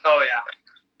Oh yeah.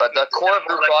 but the core of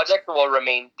the project will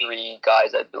remain 3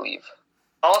 guys, I believe.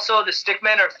 Also, the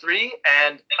stickmen are 3,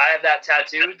 and I have that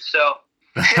tattooed, so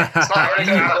It's not hard to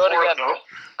have Do it fourth, again. though.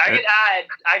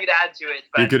 I could add to it.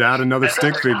 But You could add another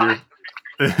stick figure.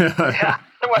 Yeah.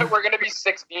 We're gonna be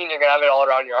 16. You're gonna have it all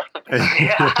around your arm.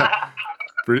 Yeah.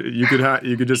 You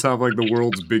could just have like the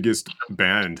world's biggest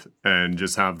band and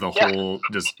just have the whole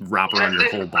just wrap around your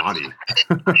whole body.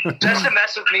 Just to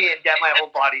mess with me and get my whole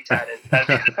body tatted.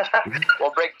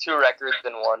 We'll break 2 records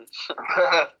in one.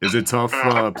 Is it tough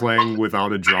playing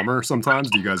without a drummer sometimes?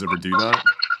 Do you guys ever do that?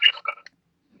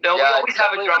 No, we Yeah, always it's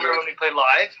have a definitely drummer weird. when we play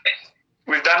live.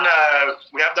 We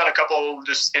have done a couple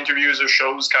just interviews or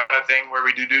shows kind of thing where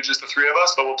we do just the 3 of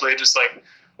us, but we'll play just like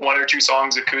 1 or 2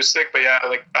 songs acoustic. But yeah,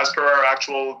 like as per our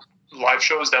actual live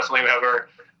shows, definitely we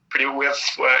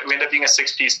end up being a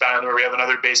 6-piece band where we have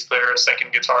another bass player, a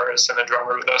second guitarist, and a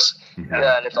drummer with us.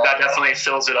 Yeah, and it's all That definitely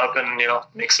fills it up and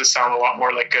makes it sound a lot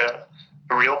more like a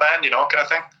real band, kind of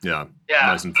thing. Yeah. Yeah,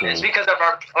 Nice and full. it's because of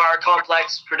our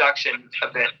complex production a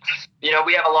bit. We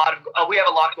have a lot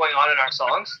going on in our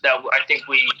songs that I think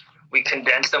we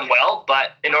condense them well.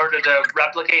 But in order to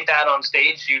replicate that on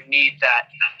stage, you need that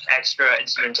extra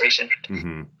instrumentation.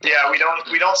 Mm-hmm. Yeah, we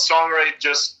don't songwrite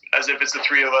just as if it's the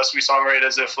 3 of us. We songwrite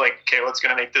as if like, okay, what's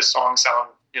going to make this song sound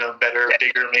better,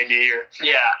 bigger maybe. Or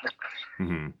Yeah.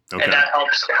 Okay. And that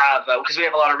helps to have, because we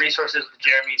have a lot of resources with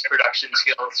Jeremy's production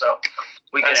skills, so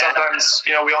we can and sometimes,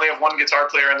 we only have one guitar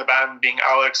player in the band being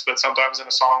Alex, but sometimes in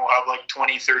a song we'll have like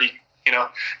 20, 30,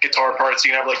 guitar parts.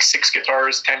 You can have like 6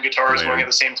 guitars, 10 guitars going at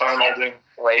the same time, all doing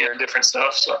different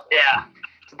stuff. So yeah,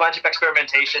 it's a bunch of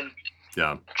experimentation.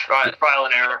 Yeah. Trial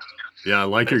and error. Yeah, I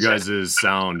like your guys'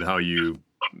 sound,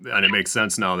 and it makes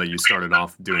sense now that you started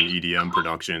off doing EDM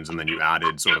productions and then you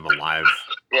added sort of a live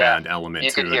band element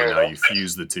to it, and now you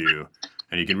fuse the two,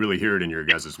 and you can really hear it in your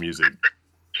guys' music.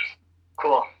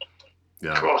 Cool.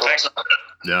 Yeah. cool, thanks.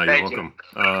 Yeah, you're Thank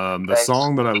welcome. The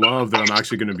song that I love that I'm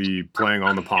actually going to be playing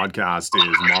on the podcast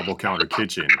is Marble Counter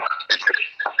Kitchen.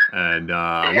 And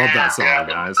I love that song,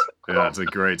 guys. Yeah, it's a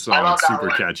great song. It's super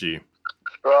catchy.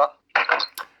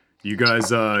 You guys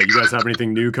have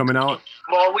anything new coming out?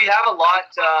 Well, we have a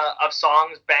lot of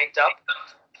songs banked up,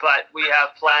 but we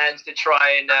have plans to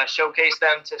try and showcase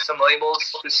them to some labels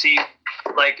to see,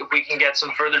 like, if we can get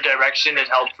some further direction and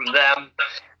help from them.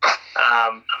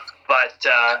 But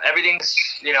everything's,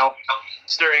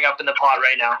 stirring up in the pot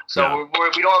right now. So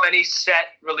we don't have any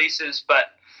set releases,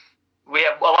 but we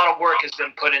have a lot of work has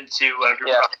been put into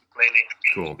group lately.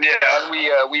 Cool.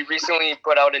 Yeah, we recently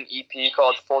put out an EP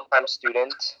called Full Time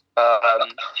Student.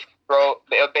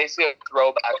 Basically a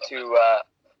throwback to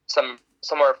some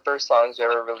of our first songs we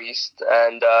ever released,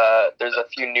 and there's a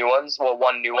few new ones. Well,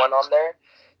 one new one on there,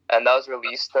 and that was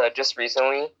released just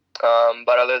recently.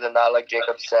 But other than that, like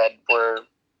Jacob said, we're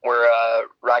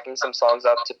racking some songs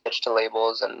up to pitch to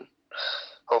labels and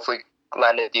hopefully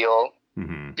land a deal.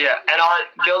 Yeah, and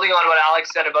building on what Alex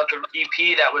said about the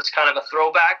EP, that was kind of a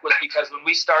throwback, was because when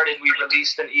we started, we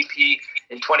released an EP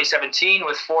in 2017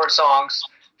 with 4 songs,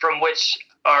 from which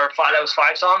that was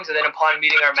 5 songs, and then upon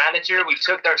meeting our manager, we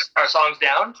took our songs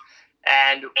down,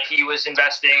 and he was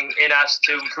investing in us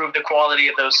to improve the quality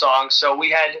of those songs. So we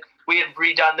had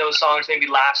redone those songs maybe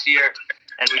last year,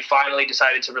 and we finally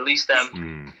decided to release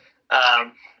them.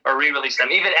 Or re-release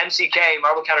them. Even MCK,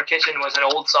 Marble Counter Kitchen, was an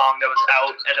old song that was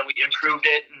out, and then we improved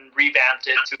it and revamped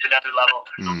it to another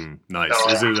level. Nice.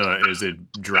 So, is it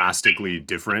drastically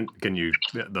different? Can you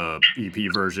the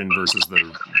EP version versus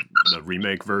the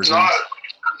remake version?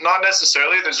 Not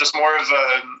necessarily. There's just more of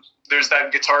there's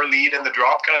that guitar lead and the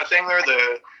drop kind of thing there.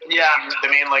 The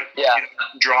main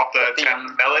drop, the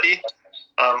 10 melody.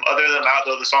 Other than that,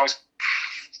 though, the song's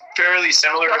fairly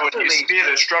similar to what it used to be.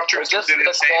 The structure is just completely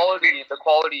the same. The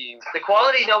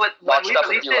quality. No, but when we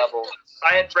released it,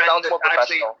 I had friends that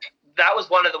actually, that was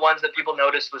one of the ones that people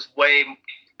noticed was way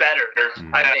better,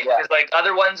 I think. Because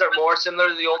other ones are more similar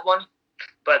to the old one,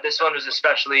 but this one was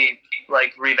especially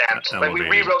revamped. Like we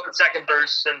rewrote the second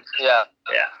verse, and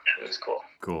it was cool.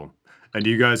 Cool. And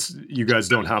you guys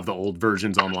don't have the old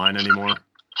versions online anymore?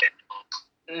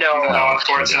 No,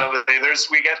 unfortunately,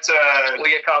 we get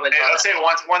comments. Let's say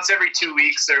once every 2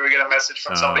 weeks, we get a message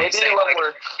from somebody saying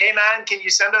 "Hey man, can you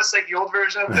send us the old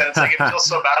version?" And it's it feels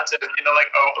so bad to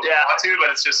want to, but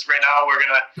it's just right now we're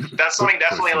gonna. That's something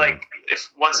definitely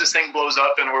if once this thing blows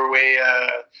up and we're way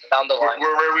down the line,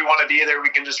 we're where we want to be, there we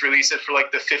can just release it for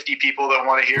the 50 people that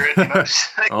want to hear it.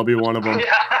 I'll be one of them.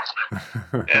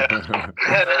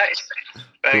 Nice.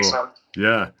 Thanks, cool. man.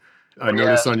 Yeah. I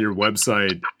noticed on your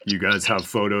website you guys have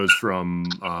photos from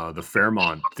the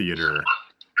Fairmont Theater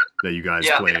that you guys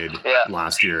played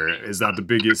last year. Is that the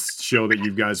biggest show that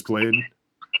you guys played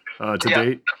to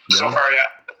date? Yeah. So far, yeah.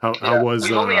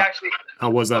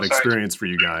 How was that experience for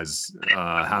you guys,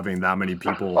 having that many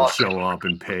people show up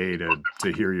and pay to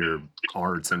hear your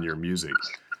arts and your music?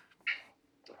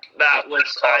 That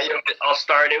was I'll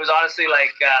start. It was honestly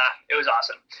it was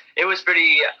awesome. It was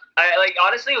pretty.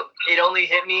 Honestly, it only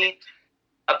hit me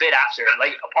a bit after.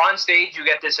 On stage, you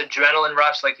get this adrenaline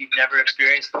rush like you've never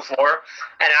experienced before.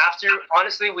 And after,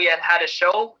 honestly, we had a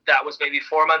show that was maybe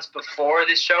 4 months before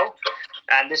this show,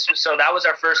 and that was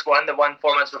our first one. The one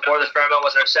 4 months before, the Fairmont,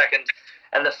 was our second.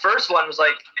 And the first one was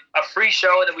a free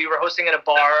show that we were hosting at a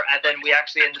bar, and then we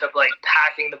actually ended up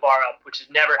packing the bar up, which has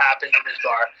never happened in this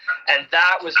bar. And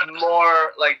that was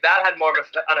more that had more of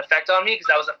an effect on me, because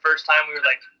that was the first time we were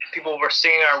people were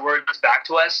singing our words back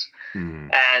to us.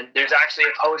 And there's actually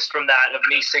a post from that of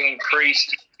me singing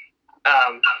Priest.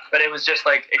 But it was just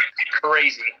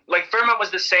crazy. Fairmont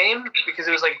was the same because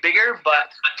it was bigger,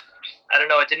 but I don't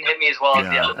know, it didn't hit me as well as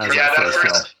the other.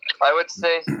 I would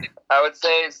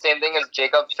say same thing as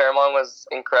Jacob. Fairmont was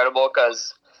incredible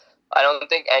because I don't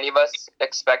think any of us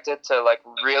expected to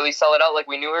really sell it out.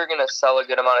 We knew we were gonna sell a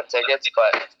good amount of tickets,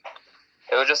 but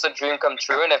it was just a dream come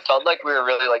true, and it felt like we were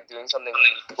really doing something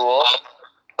cool.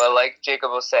 But like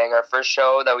Jacob was saying, our first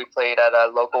show that we played at a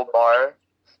local bar,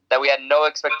 that we had no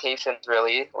expectations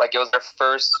really. Like, it was our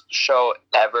first show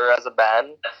ever as a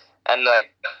band, and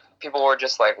like people were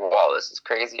just like, "Wow, this is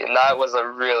crazy!" And that was a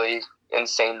really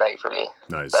insane night for me.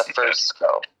 Nice. That first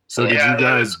show. So Yeah,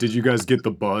 did you guys get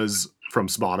the buzz from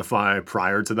Spotify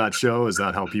prior to that show? Is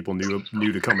that how people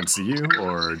knew to come and see you,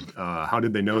 or how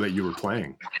did they know that you were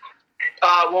playing?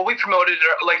 Well, we promoted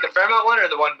like the Fairmount one or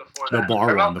the one before The that? bar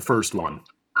Fairmount? one, the first one.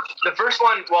 The first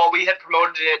one, well, we had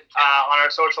promoted it on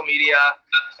our social media,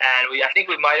 and I think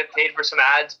we might have paid for some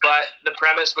ads, but the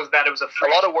premise was that it was a A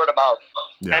free, lot of word of mouth.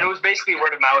 Yeah. and it was basically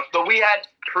word of mouth. But we had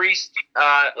Priest,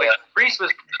 Priest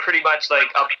was pretty much like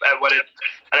up at what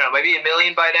I don't know, maybe 1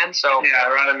 million by then. So Yeah,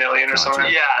 around 1 million or Gotcha.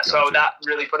 something. yeah, so Gotcha. that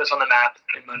really put us on the map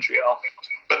in Montreal.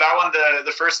 But that one,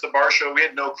 the bar show, we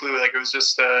had no clue. Like, it was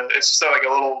just it's just like a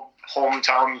little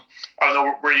hometown. I don't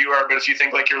know where you are, but if you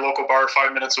think like your local bar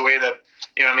 5 minutes away, that,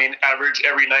 you know what I mean, average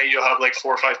every night you'll have like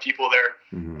 4 or 5 people there.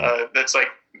 Mhm. That's like,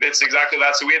 it's exactly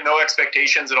that. So we had no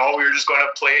expectations at all. We were just going to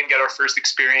play and get our first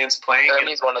experience playing.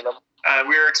 Jeremy's one of them.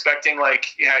 We were expecting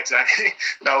exactly.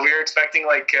 No, we were expecting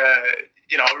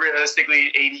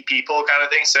realistically 80 people kind of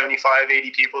thing, 75,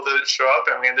 80 people to show up,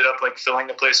 and we ended up like filling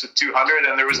the place with 200,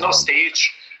 and there was no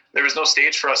stage. There was no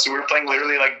stage for us, so we were playing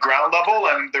literally like ground level,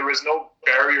 and there was no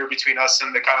barrier between us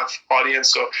and the kind of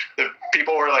audience. So the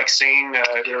people were like singing,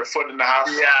 they were a foot and a half,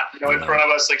 in front of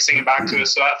us, like singing back to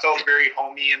us. So that felt very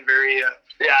homey and very.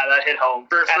 Yeah, that hit home.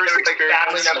 For And there first was, like,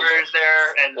 family experience. members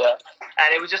there, and Yeah.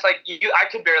 and it was just like I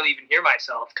could barely even hear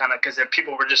myself, kind of, because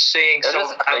people were just singing It so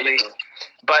is loudly. crazy.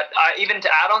 But even to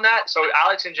add on that, so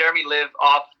Alex and Jeremy live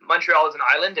off Montreal is an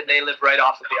island, and they live right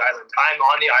off of the island. I'm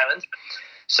on the island.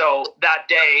 So that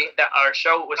day that our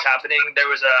show was happening, there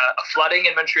was a flooding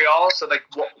in Montreal. So like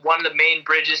one of the main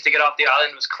bridges to get off the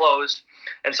island was closed,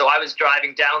 and so I was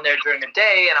driving down there during the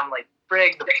day, and I'm like,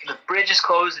 "Frig, the bridge is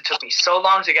closed. It took me so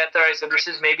long to get there." I said, "This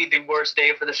is maybe the worst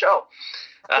day for the show."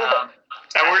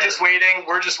 And we're just waiting.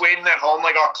 We're just waiting at home,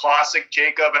 like a classic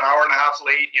Jacob, an hour and a half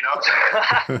late. You know.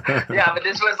 Yeah, but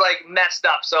this was like messed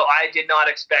up. So I did not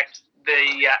expect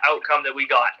the outcome that we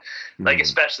got, like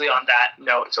especially on that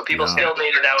note. So people Yeah. still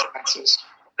made it out.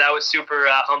 That was super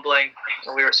humbling,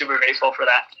 and we were super grateful for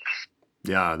that.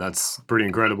 Yeah, that's pretty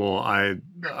incredible. I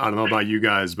don't know about you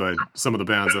guys, but some of the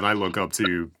bands that I look up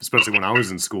to, especially when I was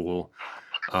in school,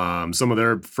 some of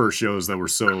their first shows that were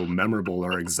so memorable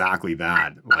are exactly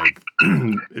that. Like,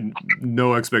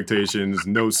 no expectations,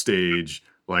 no stage.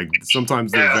 Like,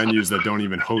 sometimes there are venues that don't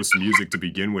even host music to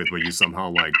begin with, but you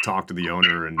somehow like talk to the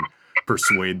owner and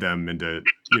persuade them into,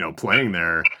 playing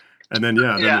there. And then,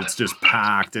 then it's just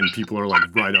packed and people are like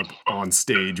right up on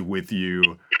stage with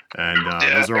you. And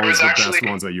those are always the best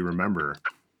ones that you remember.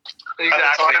 Exactly.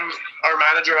 At the time, our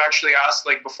manager actually asked,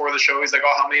 like, before the show, he's like,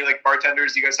 "Oh, how many like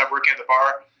bartenders do you guys have working at the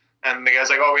bar?" And the guy's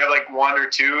like, "Oh, we have like 1 or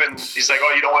 2." And he's like,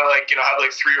 "Oh, you don't want to like, have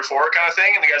like 3 or 4 kind of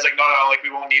thing?" And the guy's like, "No, like we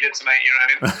won't need it tonight." You know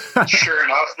what I mean? Sure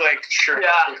enough,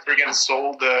 we're getting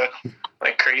sold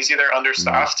like crazy. They're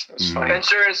understaffed. It's funny. And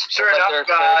sure enough,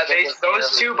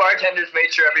 those 2 bartenders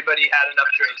made sure everybody had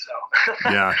enough drinks. So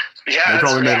Yeah. Yeah, They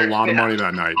probably made a weird. lot of money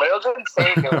that night. But it was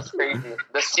insane. It was crazy.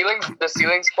 The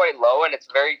ceiling's quite low, and it's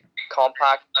very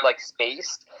compact, like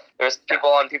space. There's people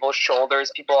on people's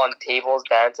shoulders, people on tables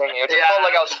dancing. It just felt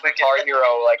like I was a Guitar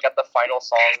Hero, like at the final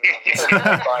song.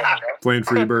 Playing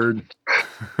Freebird.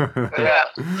 Yeah,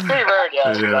 pretty bird. Yeah,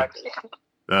 Yeah. exactly.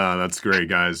 That's great,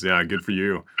 guys. Yeah, good for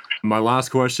you. My last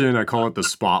question, I call it the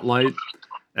spotlight.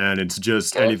 And it's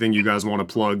just anything you guys want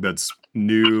to plug that's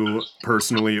new,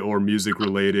 personally or music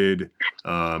related.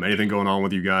 Anything going on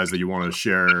with you guys that you want to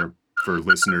share for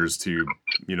listeners to,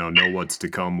 know what's to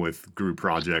come with Group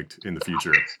Project in the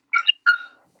future.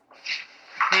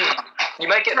 you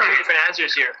might get 2 different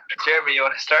answers here. Jeremy, you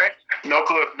want to start? No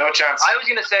clue, no chance. I was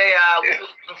going to say,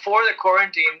 before the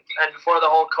quarantine and before the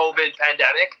whole COVID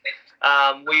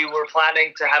pandemic, we were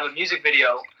planning to have a music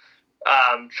video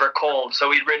for Cold. So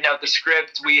we'd written out the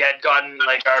script. We had gotten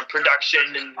like our production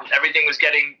and everything was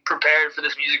getting prepared for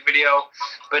this music video.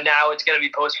 But now it's going to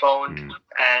be postponed.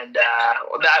 And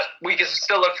that we can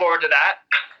still look forward to that.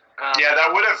 That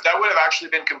would have actually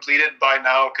been completed by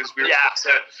now, because we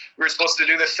were supposed to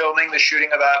do the filming, the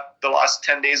shooting of that the last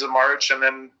 10 days of March, and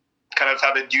then kind of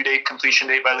have a due date, completion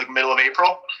date by like middle of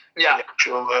April. Yeah. The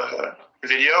actual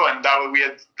video, and that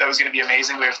was going to be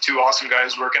amazing. We have 2 awesome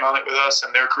guys working on it with us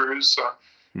and their crews. So,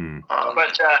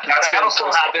 but that'll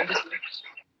still happen.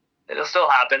 It'll still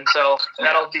happen. So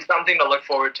that'll be something to look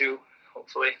forward to,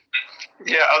 hopefully.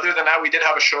 Yeah. Other than that, we did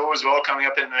have a show as well coming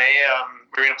up in May.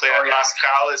 We're going to play at Las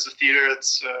Cal. It's a theater.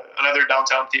 It's another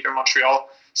downtown theater in Montreal,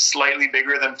 slightly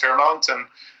bigger than Fairmount, and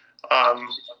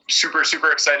super,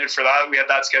 super excited for that. We had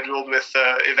that scheduled with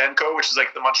Evenco, which is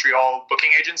like the Montreal booking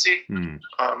agency.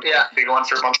 Big one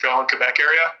for Montreal and Quebec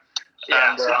area.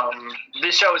 Yeah, And so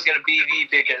this show is going to be the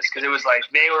biggest because it was like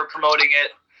they were promoting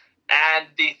it, and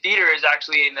the theater is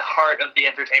actually in the heart of the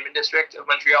entertainment district of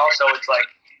Montreal, so it's like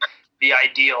the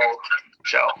ideal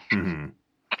show. Mm-hmm.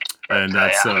 And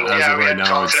that's as we of right had now.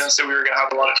 confidence that we were going to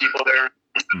have a lot of people there.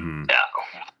 Mm-hmm.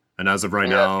 Yeah. And as of right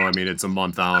now, I mean, it's a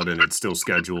month out and it's still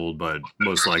scheduled, but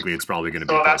most likely it's probably going to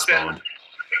be So that's postponed.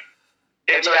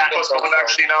 It's been postponed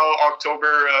actually now,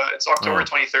 October. It's October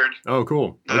 23rd. Oh,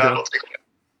 cool. That Okay. will take-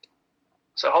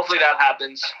 So hopefully that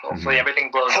happens. Hopefully everything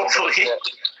blows over. Hopefully.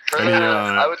 Any,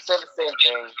 I would say the same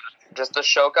thing. Just the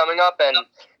show coming up, and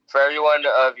for every one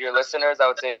of your listeners, I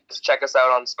would say just check us out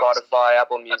on Spotify,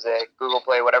 Apple Music, Google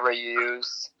Play, whatever you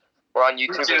use. We're on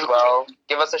YouTube as well.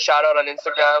 Give us a shout out on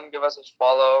Instagram. Give us a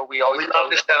follow. We always We love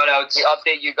the shout outs. we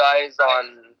update you guys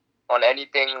on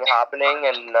anything happening,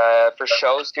 and for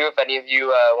shows too. If any of you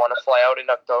want to fly out in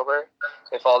October,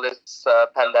 if all this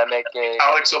pandemic is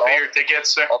Alex will pay your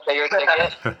tickets. I'll pay your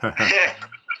ticket.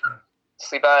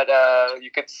 Sleep at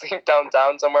you could sleep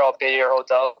downtown somewhere. I'll pay your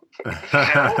hotel.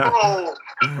 Oh,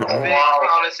 Big wow.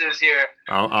 promises here.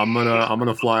 I'm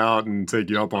gonna fly out and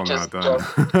take you up on Just that No,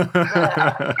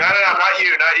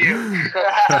 not you.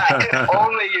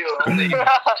 Only you.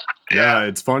 Yeah,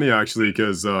 it's funny actually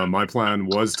because my plan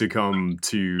was to come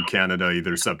to Canada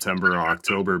either September or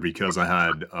October because I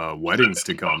had weddings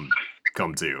to come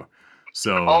to.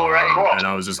 So Oh, right, cool. and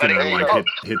I was just gonna There you like go.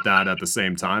 hit that at the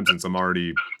same time since I'm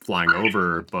already flying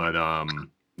over. But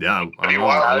yeah, Pretty I'll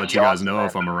wild. let you guys know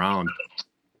if I'm around.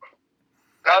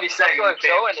 That'd be Come sick. to our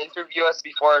show and interview us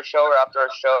before our show or after our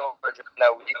show or during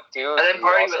that week too. And then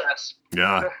party with us.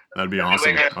 Yeah, that'd be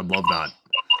awesome. I'd love that.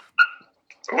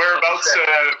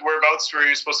 Whereabouts were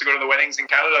you supposed to go to the weddings in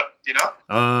Canada? Do you know?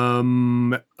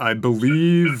 I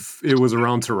believe it was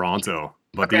around Toronto,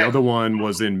 but the Okay. other one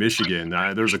was in Michigan.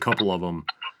 There's a couple of them,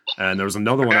 and there's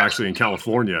another one actually in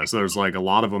California. So there's like a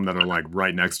lot of them that are like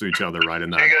right next to each other, right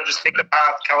in You're gonna just take the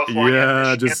path, California. Yeah,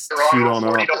 Michigan, just Toronto, shoot on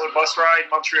up. $40 bus ride,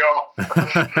 Montreal.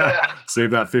 that.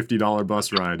 Save that $50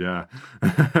 bus ride. Yeah.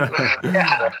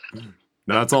 Yeah.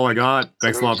 No, that's all I got.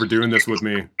 Thanks a lot for doing this with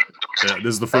me. Yeah,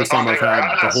 this is the first time I've had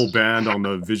the whole band on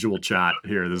the visual chat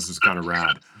here. This is kind of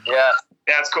rad. Yeah.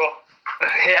 Yeah, it's cool.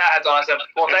 Yeah, that's awesome.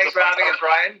 Well, thanks for having us,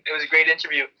 Ryan. It was a great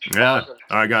interview. Yeah.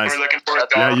 All right, guys. We're looking forward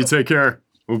to Yeah, it. you take care.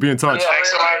 We'll be in touch. Yeah.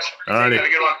 Thanks so much. Alrighty. Have a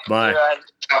good one. Bye.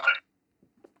 Yeah.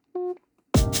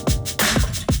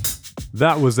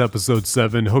 That was episode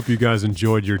 7. Hope you guys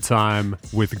enjoyed your time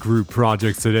with Group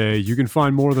Project today. You can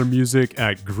find more of their music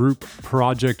at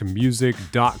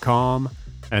groupprojectmusic.com,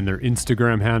 and their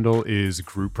Instagram handle is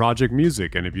Group Project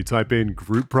Music. And if you type in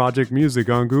Group Project Music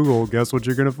on Google, guess what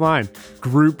you're going to find?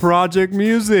 Group Project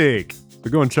Music. So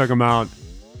go and check them out.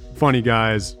 Funny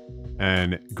guys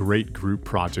and great group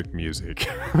project music.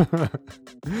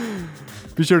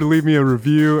 Be sure to leave me a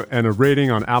review and a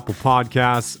rating on Apple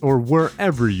Podcasts or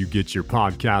wherever you get your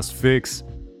podcast fix.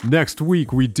 Next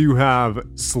week, we do have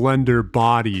slender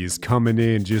bodies coming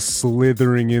in, just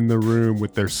slithering in the room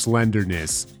with their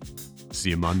slenderness.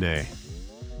 See you Monday.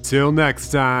 Till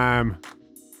next time.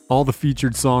 All the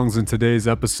featured songs in today's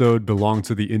episode belong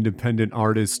to the independent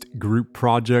artist Group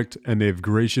Project, and they've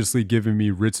graciously given me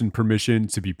written permission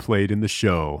to be played in the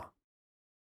show.